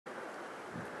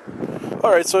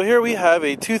Alright, so here we have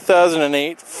a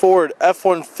 2008 Ford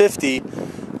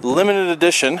F-150 limited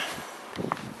edition.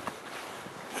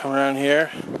 Come around here.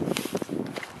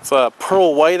 It's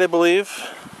pearl white, I believe.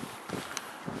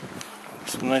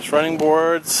 Some nice running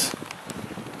boards.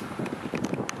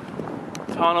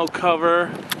 Tonneau cover.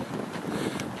 As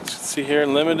you can see here,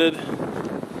 limited.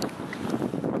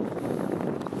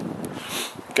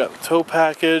 Got the tow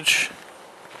package.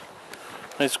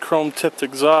 Nice chrome tipped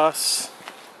exhaust.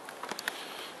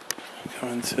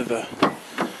 Coming to the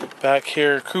back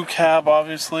here, crew cab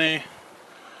obviously,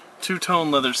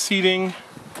 two-tone leather seating.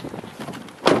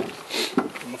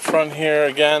 In the front here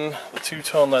again, the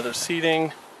two-tone leather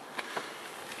seating.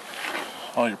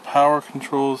 All your power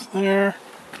controls there.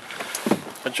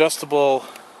 Adjustable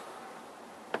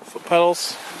foot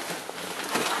pedals.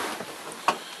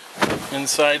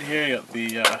 Inside here you got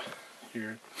the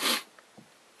your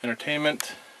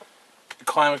entertainment, the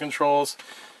climate controls,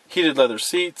 heated leather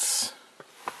seats.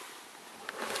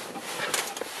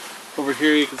 Over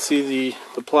here you can see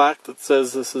the plaque that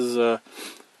says this is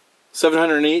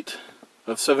 708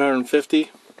 of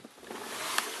 750.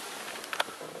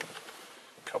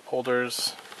 Cup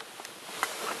holders.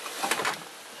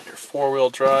 Your four-wheel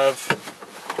drive.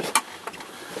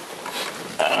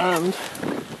 And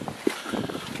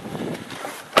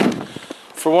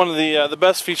for one of the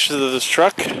best features of this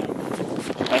truck, actually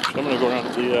I'm going to go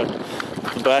around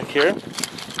the back here.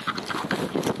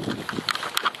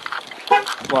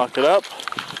 Lock it up.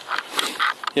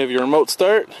 You have your remote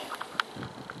start.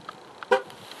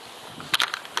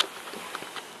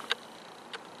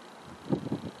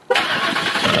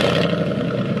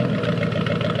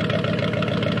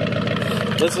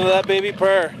 Listen to that baby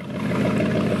purr.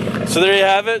 So there you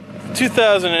have it.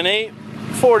 2008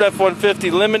 Ford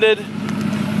F-150 Limited.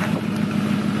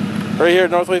 Right here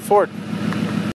at Northway Ford.